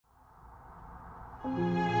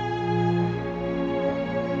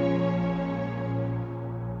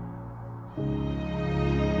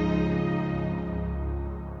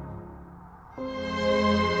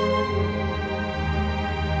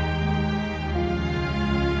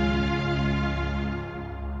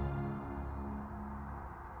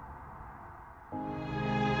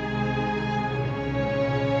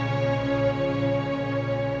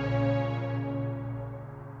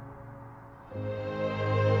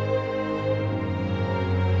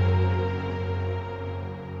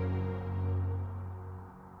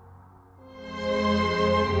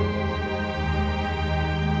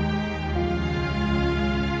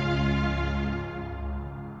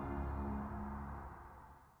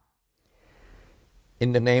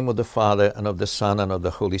In the name of the Father, and of the Son, and of the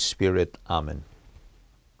Holy Spirit. Amen.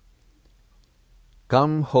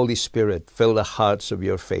 Come, Holy Spirit, fill the hearts of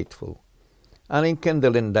your faithful, and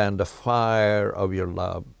enkindle in them the fire of your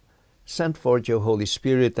love. Send forth your Holy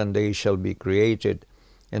Spirit, and they shall be created,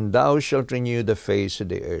 and thou shalt renew the face of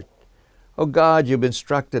the earth. O God, you've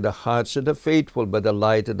instructed the hearts of the faithful by the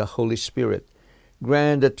light of the Holy Spirit.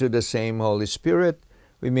 Grant that through the same Holy Spirit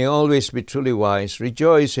we may always be truly wise,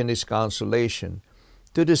 rejoice in his consolation.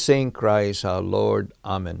 To the same Christ our Lord.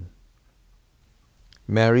 Amen.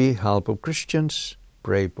 Mary, help of Christians,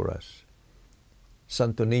 pray for us.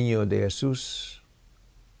 Santo Niño de Jesús,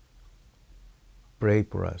 pray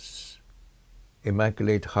for us.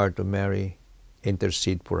 Immaculate Heart of Mary,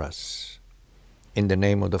 intercede for us. In the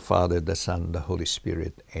name of the Father, the Son, the Holy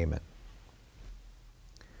Spirit. Amen.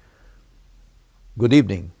 Good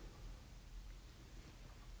evening.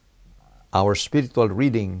 Our spiritual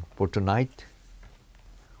reading for tonight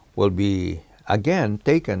will be again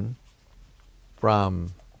taken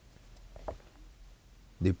from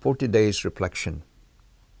the 40 days reflection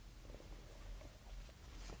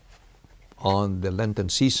on the Lenten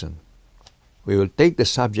season. We will take the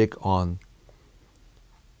subject on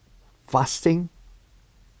fasting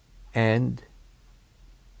and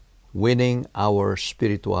winning our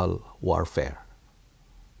spiritual warfare.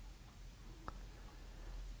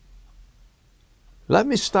 Let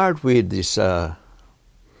me start with this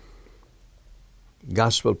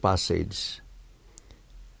Gospel passage.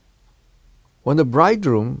 When the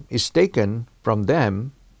bridegroom is taken from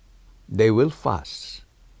them, they will fast.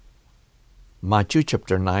 Matthew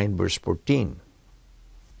chapter 9, verse 14.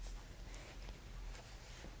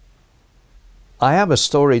 I have a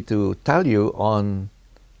story to tell you on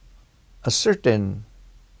a certain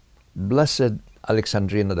Blessed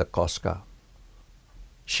Alexandrina de Kostka.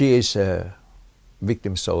 She is a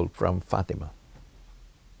victim soul from Fatima,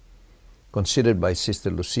 considered by Sister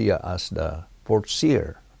Lucia as the fourth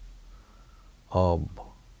seer of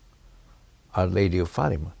Our Lady of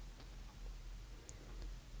Fatima.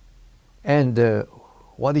 And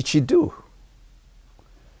what did she do?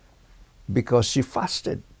 Because she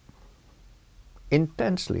fasted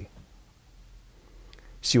intensely,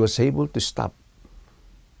 she was able to stop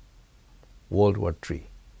World War III.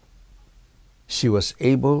 She was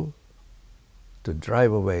able to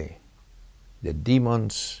drive away the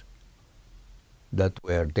demons that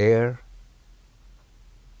were there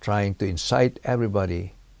trying to incite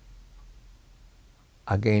everybody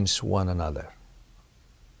against one another.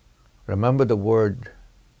 Remember, the word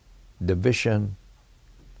division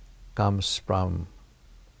comes from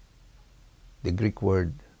the Greek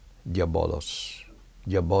word diabolos.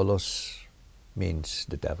 Diabolos means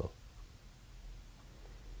the devil.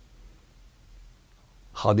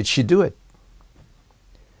 How did she do it?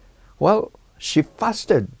 Well, she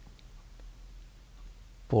fasted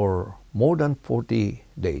for more than 40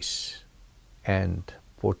 days and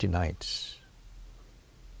 40 nights.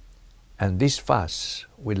 And this fast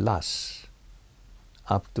will last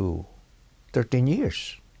up to 13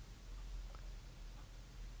 years.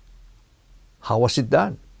 How was it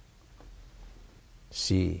done?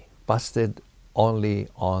 She fasted only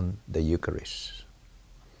on the Eucharist.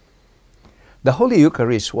 The Holy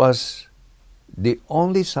Eucharist was the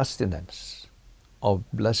only sustenance of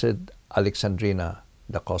Blessed Alexandrina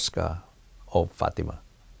de Kostka of Fatima.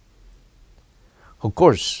 Of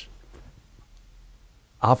course,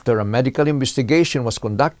 after a medical investigation was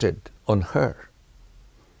conducted on her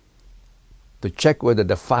to check whether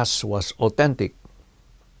the fast was authentic,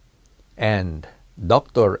 and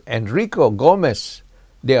Dr. Enrico Gomez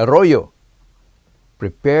de Arroyo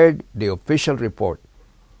prepared the official report.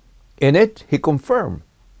 In it, he confirmed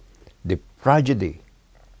the tragedy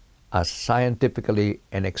as scientifically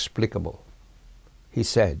inexplicable. He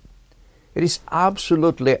said, "It is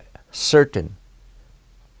absolutely certain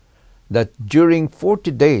that during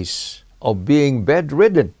 40 days of being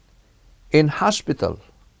bedridden in hospital,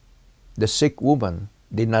 the sick woman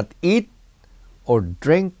did not eat or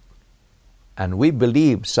drink, and we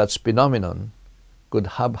believe such phenomenon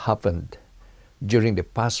could have happened during the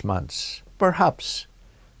past months, perhaps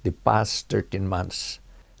the past 13 months,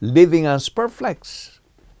 leaving us perplexed.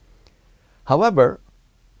 However,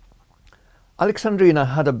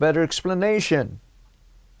 Alexandrina had a better explanation.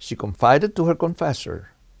 She confided to her confessor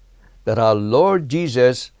that our Lord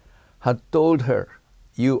Jesus had told her,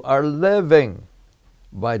 "You are living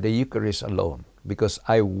by the Eucharist alone, because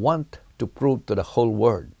I want to prove to the whole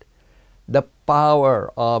world the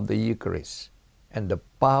power of the Eucharist and the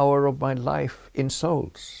power of my life in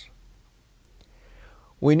souls."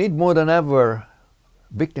 We need more than ever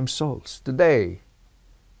victim souls today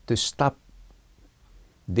to stop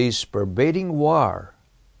this pervading war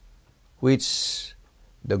which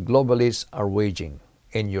the globalists are waging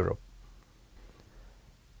in Europe.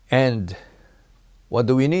 And what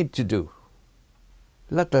do we need to do?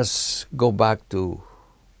 Let us go back to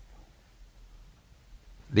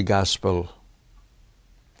the gospel.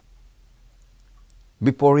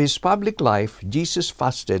 Before his public life, Jesus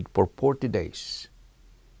fasted for 40 days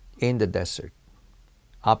in the desert,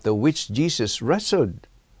 after which Jesus wrestled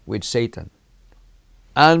with Satan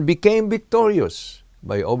and became victorious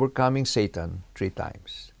by overcoming Satan 3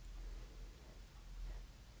 times.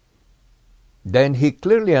 Then he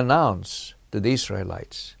clearly announced to the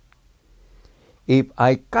Israelites, "If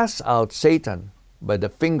I cast out Satan by the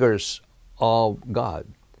fingers of God,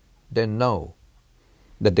 then know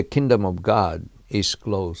that the kingdom of God is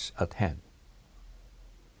close at hand."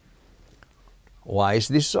 Why is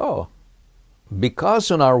this so?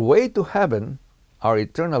 Because on our way to heaven, our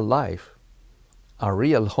eternal life, our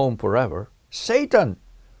real home forever, Satan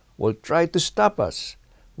will try to stop us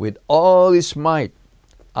with all his might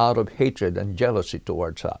out of hatred and jealousy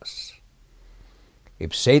towards us.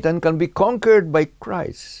 If Satan can be conquered by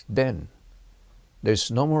Christ, then there's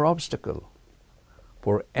no more obstacle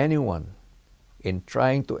for anyone in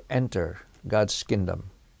trying to enter God's kingdom,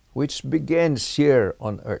 which begins here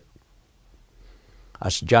on earth.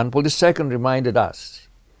 As John Paul II reminded us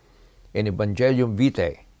in Evangelium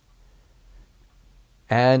Vitae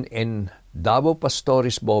and in Dabo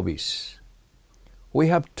Pastoris Bobis, we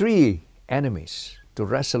have 3 enemies to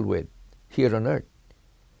wrestle with here on earth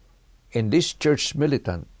in this church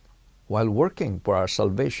militant while working for our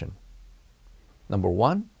salvation. Number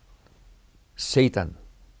 1, Satan.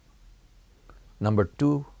 Number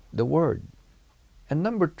 2, the Word. And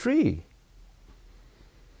number 3,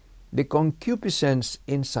 the concupiscence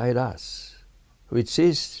inside us, which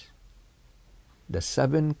is the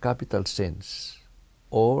 7 capital sins,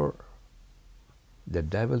 or the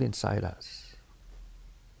devil inside us.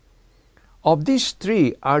 Of these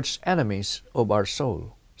 3 arch enemies of our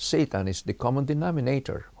soul, Satan is the common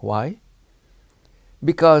denominator. Why?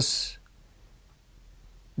 Because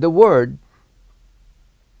the Word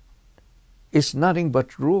is nothing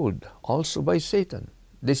but ruled also by Satan.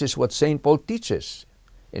 This is what St. Paul teaches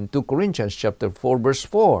in 2 Corinthians chapter 4, verse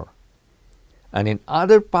 4. And in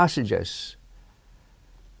other passages,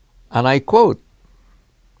 and I quote,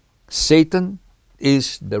 "Satan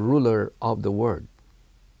is the ruler of the world."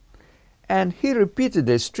 And he repeated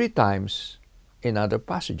this 3 times in other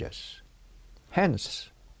passages. Hence,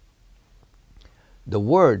 the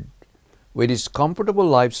Word, with its comfortable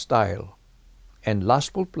lifestyle and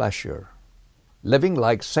lustful pleasure, living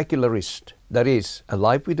like secularist, that is, a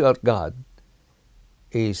life without God,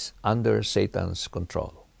 is under Satan's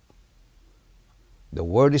control. The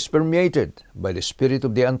Word is permeated by the spirit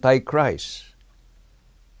of the Antichrist.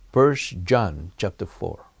 1 John chapter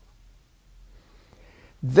 4.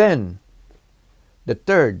 Then, the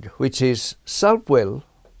third, which is self-will,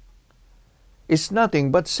 is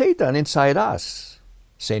nothing but Satan inside us.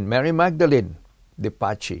 St. Mary Magdalene, the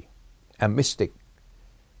Pachi, a mystic,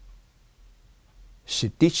 she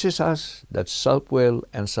teaches us that self-will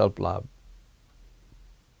and self-love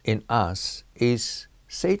in us is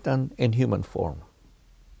Satan in human form.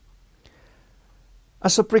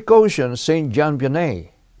 As a precaution, St. John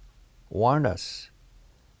Vianney warned us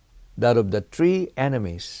that of the 3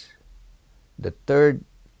 enemies, the third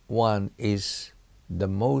one is the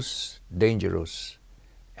most dangerous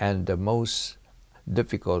and the most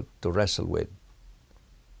difficult to wrestle with.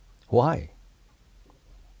 Why?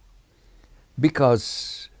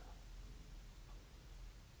 Because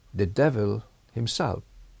the devil himself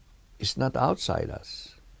is not outside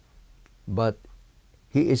us, but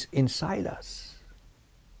he is inside us.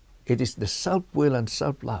 It is the self-will and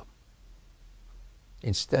self-love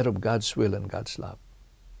instead of God's will and God's love,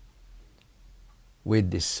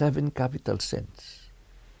 with the 7 capital sins.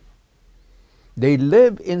 They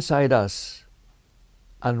live inside us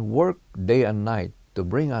and work day and night to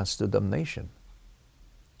bring us to damnation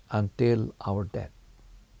until our death.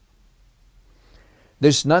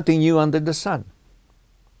 There's nothing new under the sun.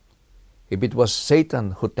 If it was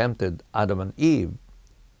Satan who tempted Adam and Eve,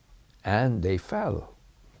 and they fell,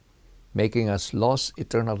 making us lose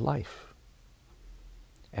eternal life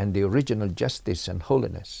and the original justice and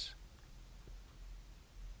holiness,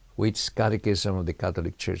 which Catechism of the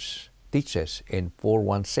Catholic Church teaches in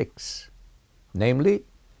 416. Namely,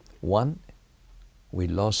 1, we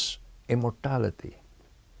lost immortality.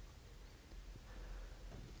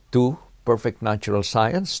 2, perfect natural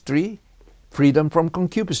science. 3, freedom from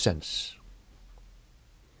concupiscence.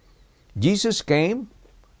 Jesus came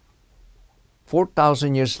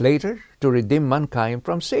 4,000 years later to redeem mankind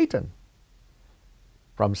from Satan,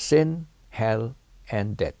 from sin, hell,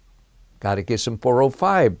 and death. Catechism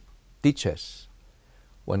 405 teaches,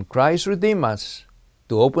 when Christ redeemed us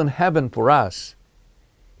to open heaven for us,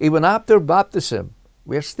 even after baptism,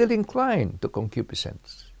 we are still inclined to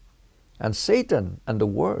concupiscence. And Satan and the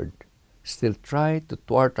Word still try to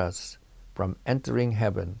thwart us from entering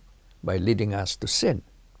heaven by leading us to sin.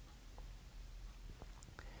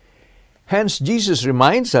 Hence, Jesus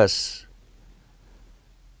reminds us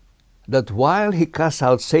that while He cast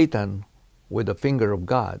out Satan with the finger of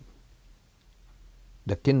God,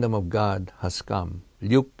 the kingdom of God has come.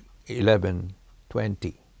 Luke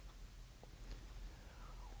 11:20.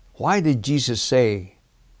 Why did Jesus say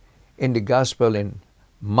in the Gospel in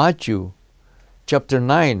Matthew chapter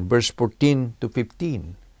 9, verse 14 to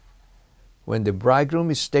 15, when the bridegroom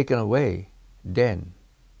is taken away, then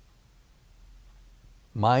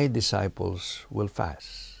my disciples will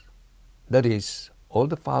fast. That is, all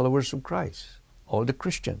the followers of Christ, all the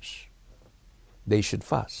Christians, they should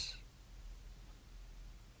fast.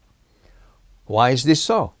 Why is this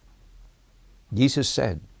so? Jesus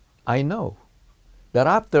said, I know that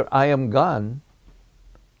after I am gone,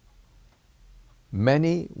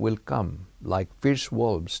 many will come like fierce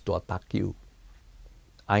wolves to attack you.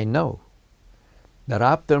 I know that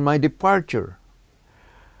after my departure,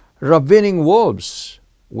 ravening wolves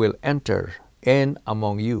will enter in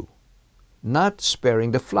among you, not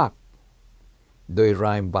sparing the flock. The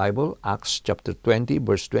Rhyme Bible, Acts chapter 20,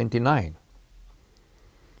 verse 29.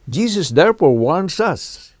 Jesus therefore warns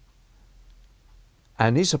us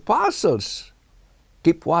and His apostles,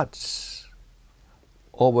 keep watch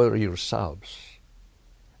over yourselves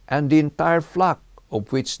and the entire flock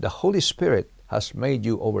of which the Holy Spirit has made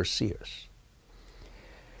you overseers.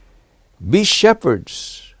 Be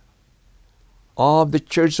shepherds of the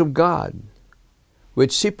church of God,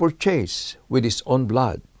 which He purchased with His own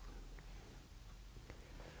blood.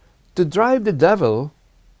 To drive the devil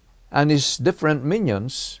and his different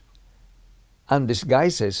minions and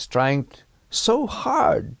disguises trying so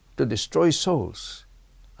hard to destroy souls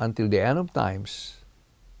until the end of times,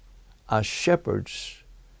 as shepherds,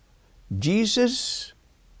 Jesus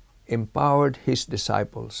empowered His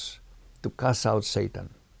disciples to cast out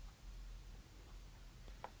Satan.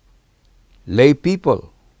 Lay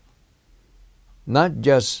people, not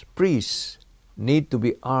just priests, need to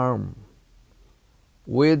be armed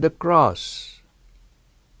with the cross,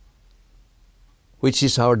 which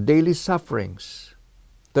is our daily sufferings,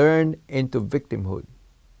 turned into victimhood,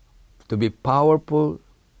 to be powerful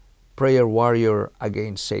prayer warrior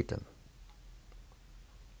against Satan.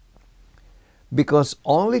 Because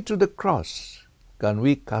only through the cross can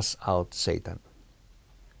we cast out Satan.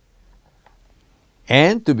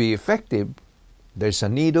 And to be effective, there's a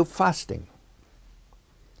need of fasting.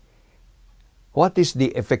 What is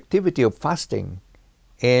the effectivity of fasting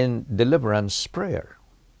in deliverance prayer?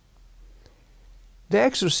 The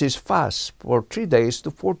exorcist fasts for 3 days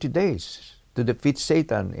to 40 days to defeat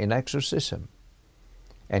Satan in exorcism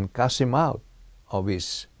and cast him out of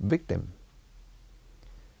his victim.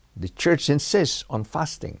 The Church insists on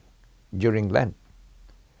fasting during Lent,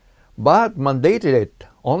 but mandated it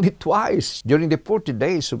only twice during the 40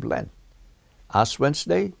 days of Lent, Ash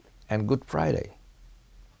Wednesday and Good Friday.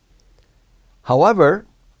 However,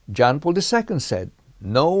 John Paul II said,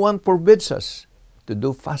 no one forbids us to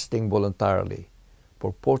do fasting voluntarily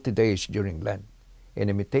for 40 days during Lent, in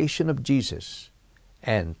imitation of Jesus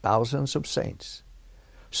and thousands of saints,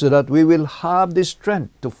 so that we will have the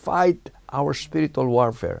strength to fight our spiritual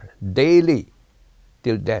warfare daily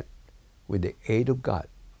till death with the aid of God.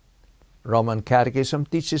 Roman Catechism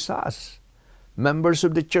teaches us, members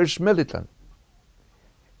of the Church militant,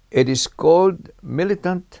 it is called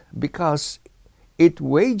militant because it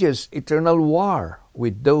wages eternal war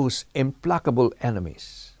with those implacable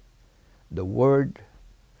enemies, the Word,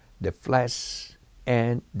 the flesh,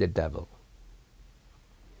 and the devil.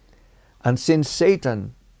 And since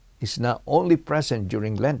Satan is not only present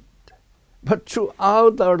during Lent, but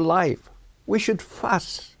throughout our life, we should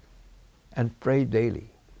fast and pray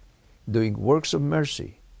daily, doing works of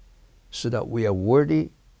mercy, so that we are worthy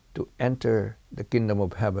to enter the kingdom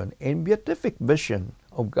of heaven in beatific vision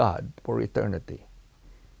of God for eternity.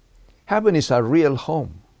 Heaven is our real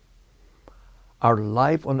home. Our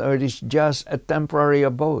life on earth is just a temporary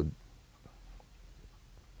abode.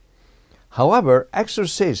 However,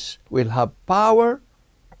 exorcists will have power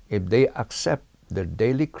if they accept their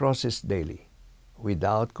daily crosses daily,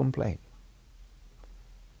 without complaint.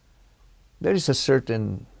 There is a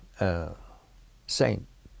certain saint,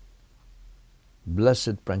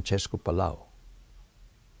 Blessed Francesco Palau.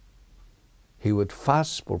 He would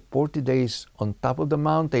fast for 40 days on top of the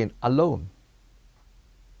mountain alone.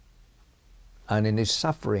 And in his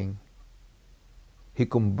suffering, he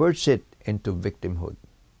converts it into victimhood,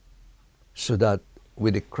 so that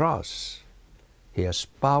with the cross, he has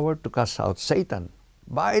power to cast out Satan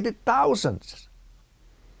by the thousands.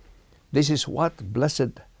 This is what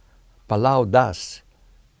Blessed Palau does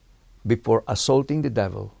before assaulting the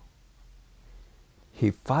devil.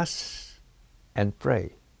 He fasts and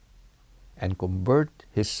prays and convert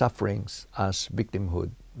his sufferings as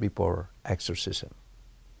victimhood before exorcism.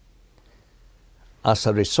 As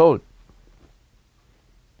a result,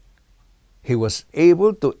 he was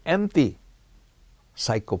able to empty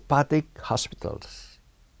psychopathic hospitals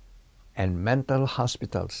and mental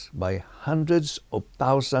hospitals by hundreds of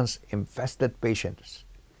thousands infested patients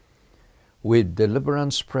with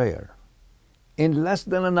deliverance prayer in less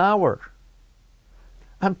than an hour.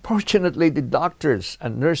 Unfortunately, the doctors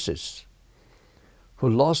and nurses who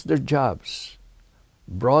lost their jobs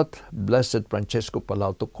brought Blessed Francesco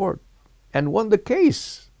Palau to court and won the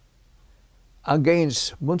case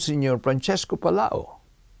against Monsignor Francesco Palau.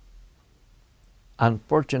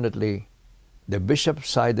 Unfortunately, the bishop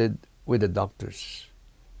sided with the doctors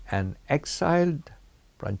and exiled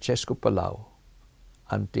Francesco Palau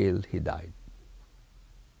until he died.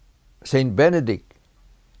 Saint Benedict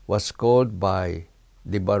was called by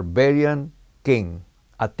the barbarian king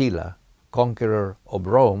Attila, conqueror of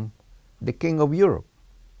Rome, the king of Europe,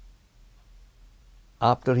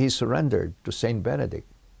 after he surrendered to Saint Benedict,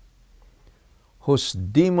 whose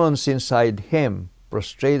demons inside him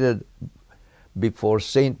prostrated before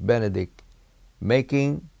Saint Benedict,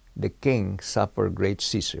 making the king suffer great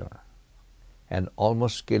seizure and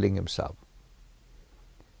almost killing himself.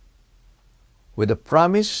 With a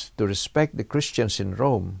promise to respect the Christians in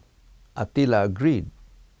Rome, Attila agreed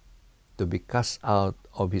to be cast out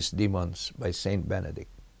of his demons by Saint Benedict.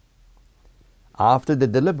 After the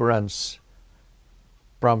deliverance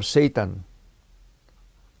from Satan,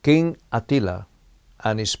 King Attila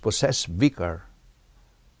and his possessed vicar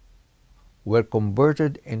were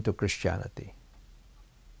converted into Christianity.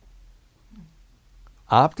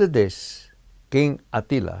 After this, King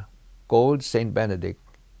Attila called Saint Benedict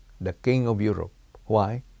the King of Europe.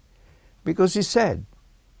 Why? Because he said,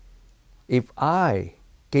 if I,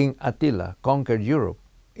 King Attila, conquered Europe,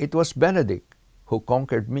 it was Benedict who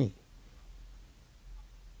conquered me.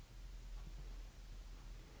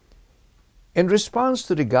 In response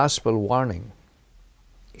to the gospel warning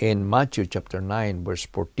in Matthew chapter 9, verse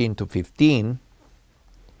 14 to 15,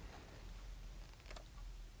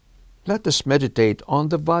 let us meditate on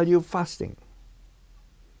the value of fasting,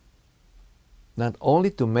 not only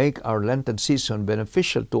to make our Lenten season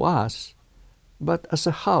beneficial to us, but as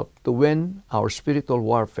a help to win our spiritual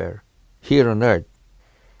warfare here on earth.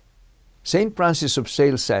 St. Francis of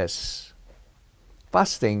Sales says,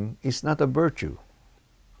 fasting is not a virtue.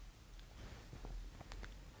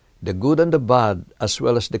 The good and the bad, as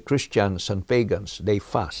well as the Christians and pagans, they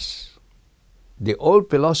fast. The old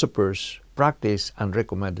philosophers practiced and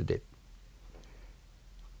recommended it.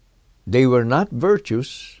 They were not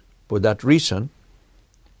virtues for that reason,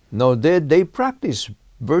 nor did they practice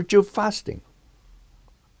virtue fasting.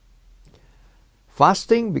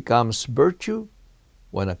 Fasting becomes virtue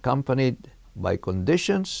when accompanied by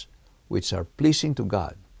conditions which are pleasing to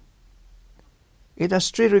God. It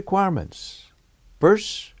has 3 requirements.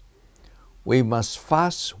 First, we must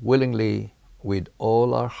fast willingly with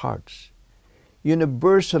all our hearts,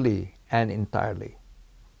 universally and entirely.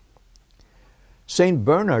 Saint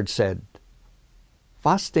Bernard said,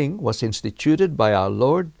 fasting was instituted by our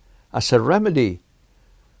Lord as a remedy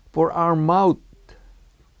for our mouth,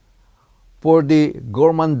 for the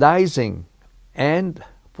gormandizing, and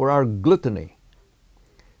for our gluttony.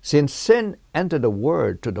 Since sin entered the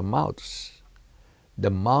word to the mouths, the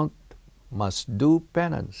mouth must do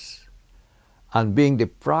penance, and being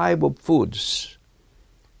deprived of foods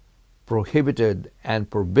prohibited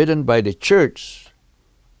and forbidden by the Church.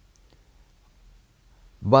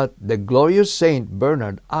 But the glorious Saint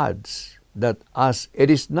Bernard adds that as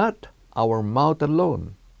it is not our mouth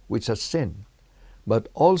alone which has sinned, but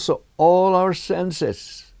also all our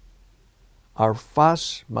senses, our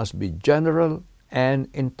fast must be general and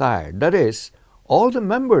entire. That is, all the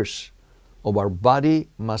members of our body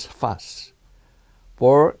must fast.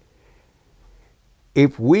 For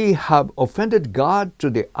if we have offended God to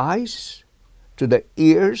the eyes, to the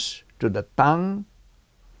ears, to the tongue,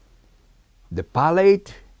 the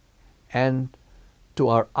palate, and to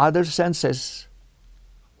our other senses,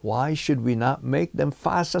 why should we not make them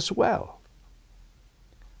fast as well?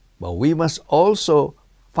 But we must also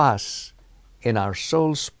fast in our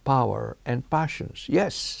soul's power and passions.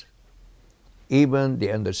 Yes, even the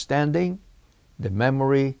understanding, the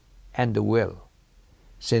memory, and the will,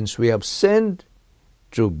 since we have sinned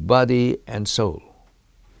through body and soul.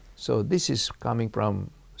 So this is coming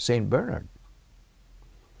from Saint Bernard.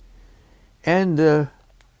 And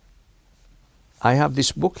I have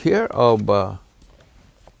this book here of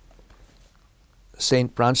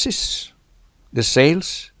Saint Francis, the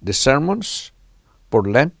Sales, the Sermons for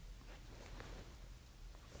Lent.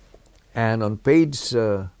 And on page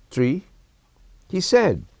 3, he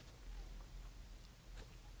said,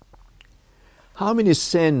 how many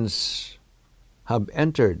sins have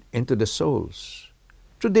entered into the souls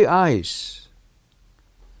through the eyes,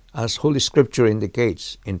 as Holy Scripture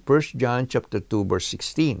indicates in 1 John chapter 2, verse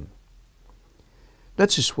 16.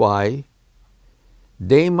 That is why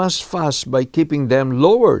they must fast by keeping them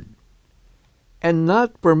lowered and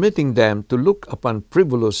not permitting them to look upon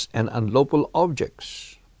frivolous and unlawful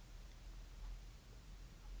objects.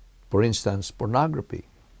 For instance, pornography.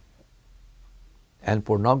 And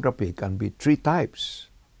pornography can be 3 types.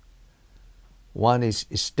 One is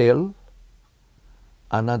still,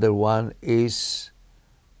 another one is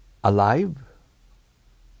alive,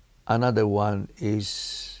 another one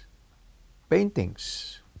is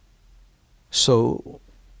paintings. So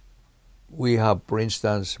we have, for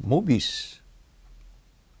instance, movies.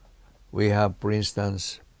 We have, for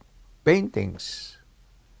instance, paintings.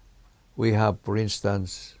 We have, for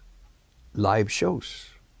instance, live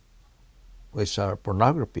shows, which are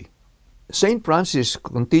pornography. Saint Francis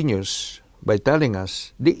continues by telling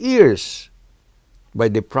us the ears, by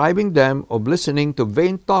depriving them of listening to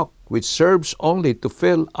vain talk which serves only to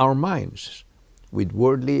fill our minds with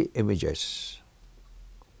worldly images.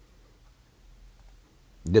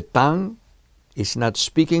 The tongue is not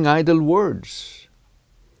speaking idle words,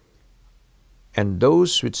 and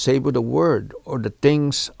those which savor the word or the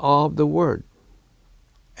things of the word.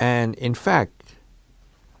 And in fact,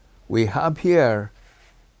 we have here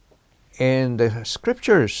in the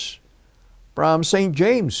Scriptures from St.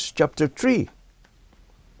 James chapter 3,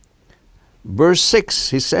 verse 6,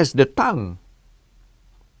 he says, the tongue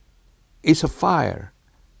is a fire,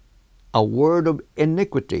 a word of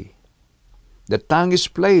iniquity. The tongue is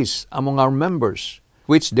placed among our members,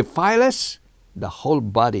 which defileth the whole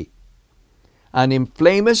body, and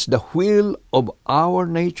inflameth the wheel of our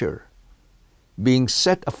nature, being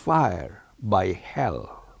set afire by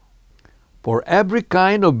hell. For every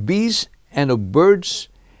kind of beast and of birds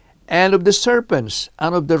and of the serpents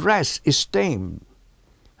and of the rest is tamed,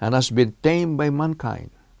 and has been tamed by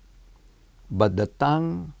mankind. But the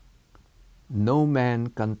tongue no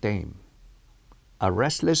man can tame, a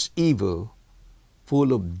restless evil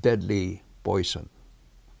full of deadly poison.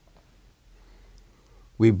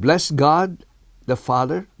 We bless God the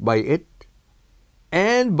Father by it,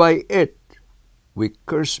 and by it we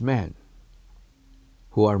curse men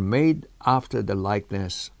who are made after the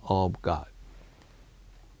likeness of God.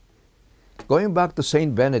 Going back to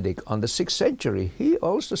Saint Benedict on the 6th century, he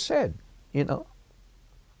also said,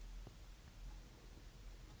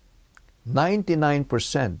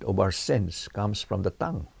 99% of our sins comes from the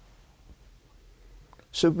tongue.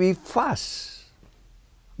 So we fast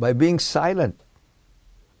by being silent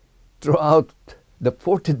throughout the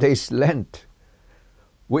 40 days Lent.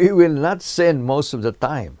 We will not sin most of the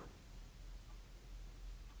time.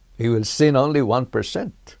 We will sin only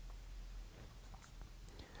 1%.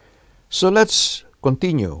 So let's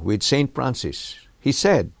continue with St. Francis. He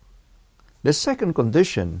said, the second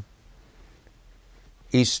condition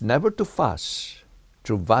is never to fast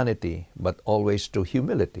through vanity, but always through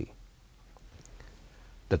humility.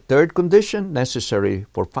 The third condition necessary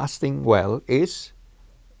for fasting well is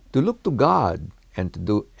to look to God and to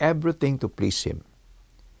do everything to please Him,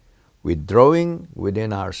 withdrawing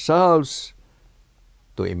within ourselves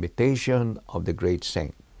to imitation of the great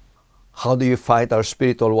saint. How do you fight our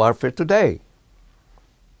spiritual warfare today?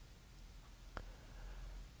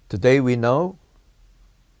 Today we know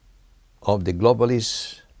of the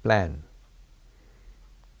globalist plan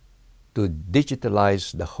to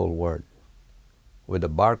digitalize the whole world with the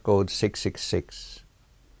barcode 666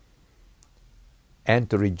 and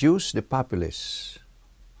to reduce the populace.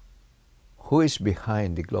 Who is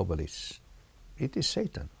behind the globalists? It is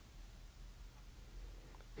Satan.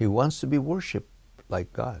 He wants to be worshipped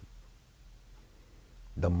like God.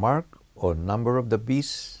 The mark or number of the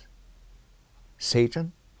beast,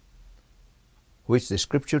 Satan, which the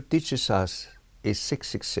scripture teaches us, is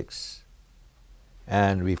 666.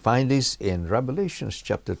 And we find this in Revelation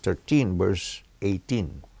chapter 13, verse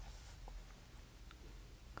 18.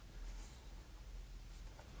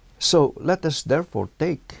 So let us therefore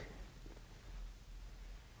take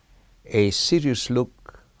a serious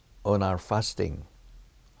look on our fasting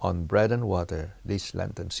on bread and water this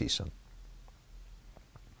Lenten season.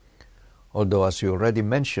 Although, as we already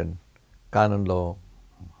mentioned, canon law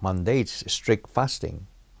mandates strict fasting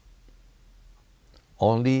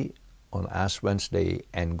only on Ash Wednesday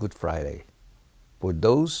and Good Friday for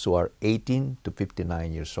those who are 18 to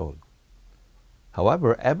 59 years old.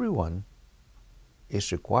 However, everyone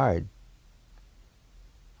is required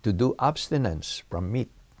to do abstinence from meat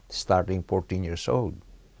starting 14 years old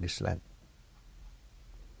this Lent.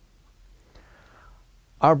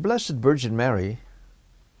 Our Blessed Virgin Mary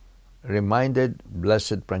reminded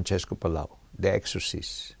Blessed Francesco Palau, the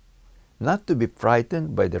exorcist, not to be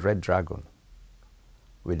frightened by the red dragon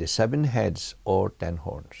with the 7 heads or 10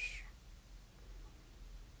 horns.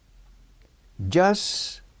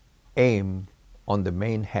 Just aim on the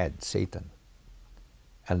main head, Satan,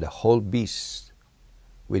 and the whole beast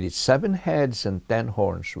with its 7 heads and 10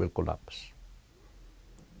 horns will collapse.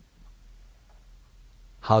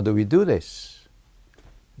 How do we do this?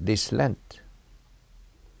 This Lent,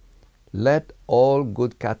 let all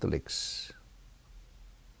good Catholics,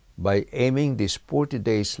 by aiming this 40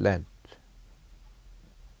 days Lent,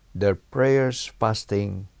 their prayers,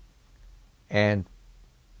 fasting, and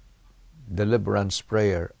deliverance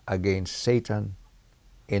prayer against Satan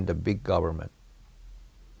in the big government,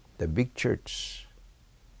 the big church,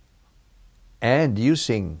 and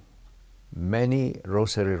using many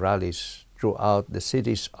rosary rallies throughout the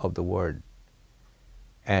cities of the world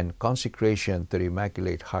and consecration to the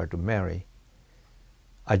Immaculate Heart of Mary,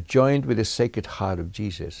 adjoined with the Sacred Heart of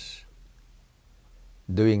Jesus,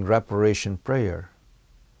 doing reparation prayer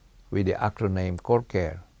with the acronym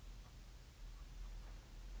CORCARE,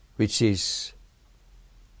 which is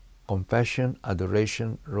Confession,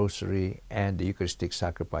 Adoration, Rosary, and the Eucharistic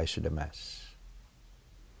Sacrifice of the Mass.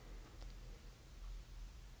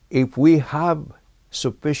 If we have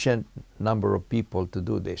sufficient number of people to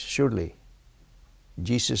do this, surely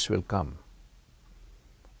Jesus will come,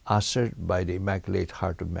 ushered by the Immaculate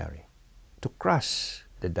Heart of Mary, to crush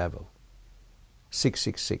the devil,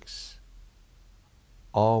 666,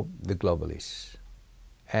 of the globalists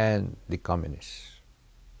and the communists.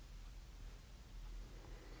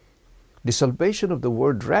 The salvation of the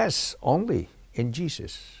world rests only in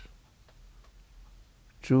Jesus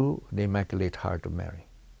through the Immaculate Heart of Mary.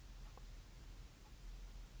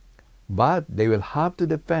 But they will have to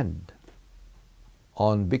depend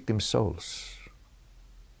on victim souls.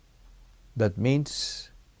 That means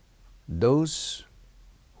those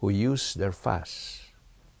who use their fast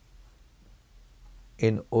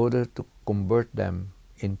in order to convert them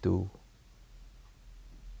into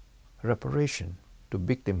reparation, to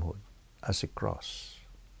victimhood as a cross,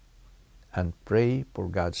 and pray for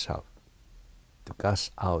God's help to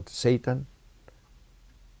cast out Satan,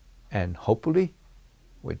 and hopefully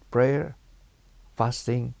with prayer,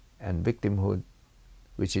 fasting, and victimhood,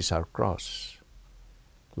 which is our cross,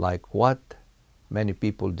 like what many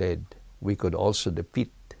people did, we could also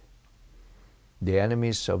defeat the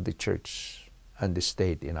enemies of the church and the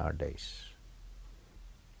state in our days.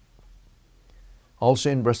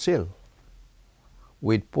 Also in Brazil,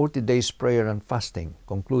 with 40 days prayer and fasting,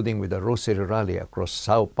 concluding with a rosary rally across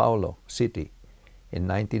Sao Paulo city in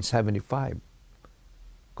 1975,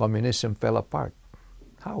 communism fell apart.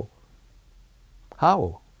 How?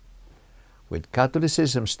 How? With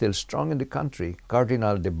Catholicism still strong in the country,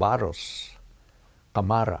 Cardinal de Barros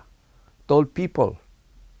Camara told people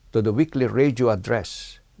to the weekly radio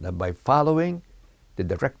address that by following the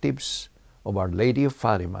directives of Our Lady of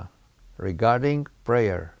Fatima regarding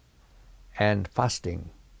prayer and fasting,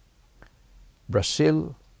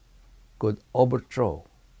 Brazil could overthrow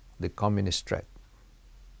the communist threat.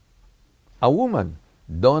 A woman,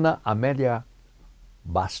 Dona Amelia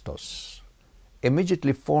Bastos,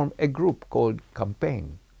 immediately formed a group called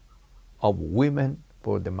Campaign of Women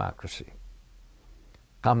for Democracy,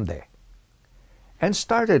 CAMDE, and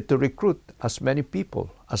started to recruit as many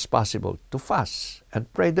people as possible to fast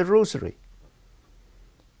and pray the rosary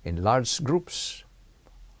in large groups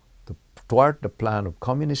to thwart the plan of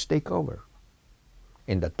communist takeover.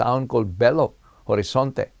 In the town called Belo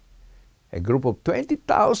Horizonte, a group of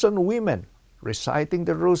 20,000 women reciting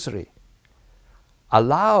the rosary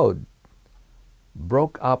aloud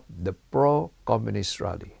broke up the pro-communist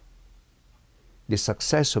rally. The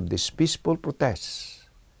success of these peaceful protests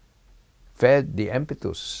fed the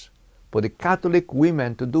impetus for the Catholic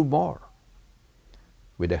women to do more.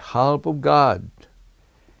 With the help of God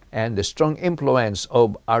and the strong influence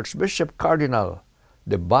of Archbishop Cardinal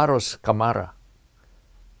de Barros Camara,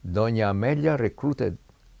 Doña Amelia recruited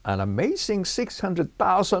an amazing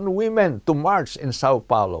 600,000 women to march in Sao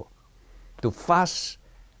Paulo to fast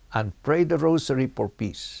and pray the rosary for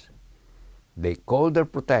peace. They called their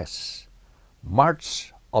protests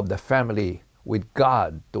March of the Family with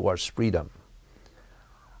God towards Freedom,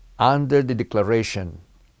 under the declaration,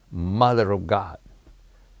 Mother of God,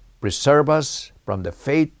 preserve us from the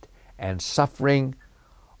fate and suffering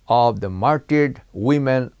of the martyred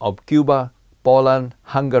women of Cuba, Poland,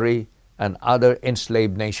 Hungary, and other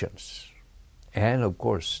enslaved nations. And of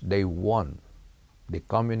course, they won. The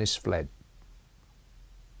communists fled.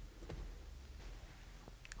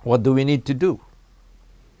 What do we need to do?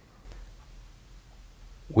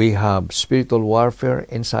 We have spiritual warfare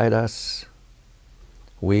inside us.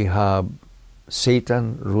 We have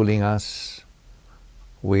Satan ruling us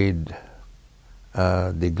with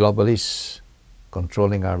the globalists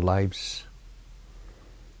controlling our lives.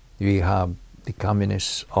 We have the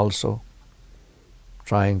communists also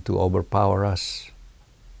trying to overpower us.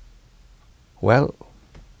 Well,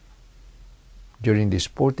 during this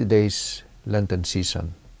 40 days Lenten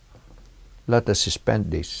season, let us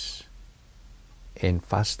spend this in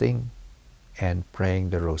fasting and praying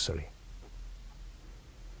the rosary.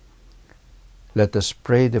 Let us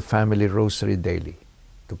pray the family rosary daily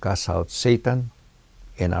to cast out Satan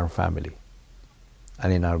in our family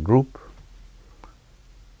and in our group,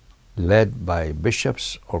 led by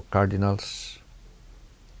bishops or cardinals,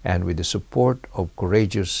 and with the support of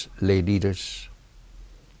courageous lay leaders.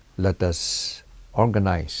 Let us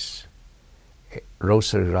organize a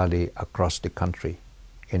rosary rally across the country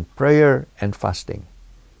in prayer and fasting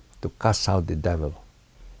to cast out the devil.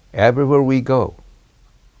 Everywhere we go,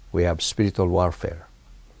 we have spiritual warfare.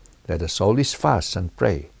 Let us always fast and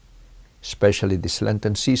pray, especially this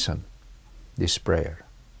Lenten season, this prayer.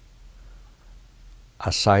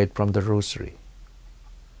 Aside from the rosary,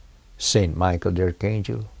 Saint Michael the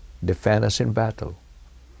Archangel, defend us in battle.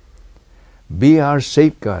 Be our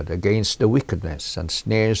safeguard against the wickedness and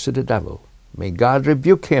snares of the devil. May God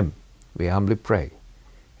rebuke him, we humbly pray.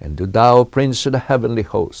 And do thou, Prince of the heavenly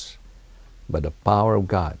hosts, by the power of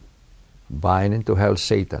God, bind into hell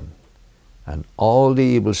Satan and all the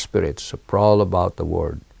evil spirits who prowl about the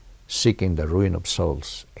world, seeking the ruin of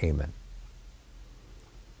souls. Amen.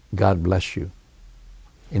 God bless you.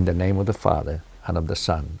 In the name of the Father, and of the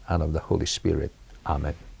Son, and of the Holy Spirit.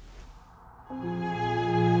 Amen.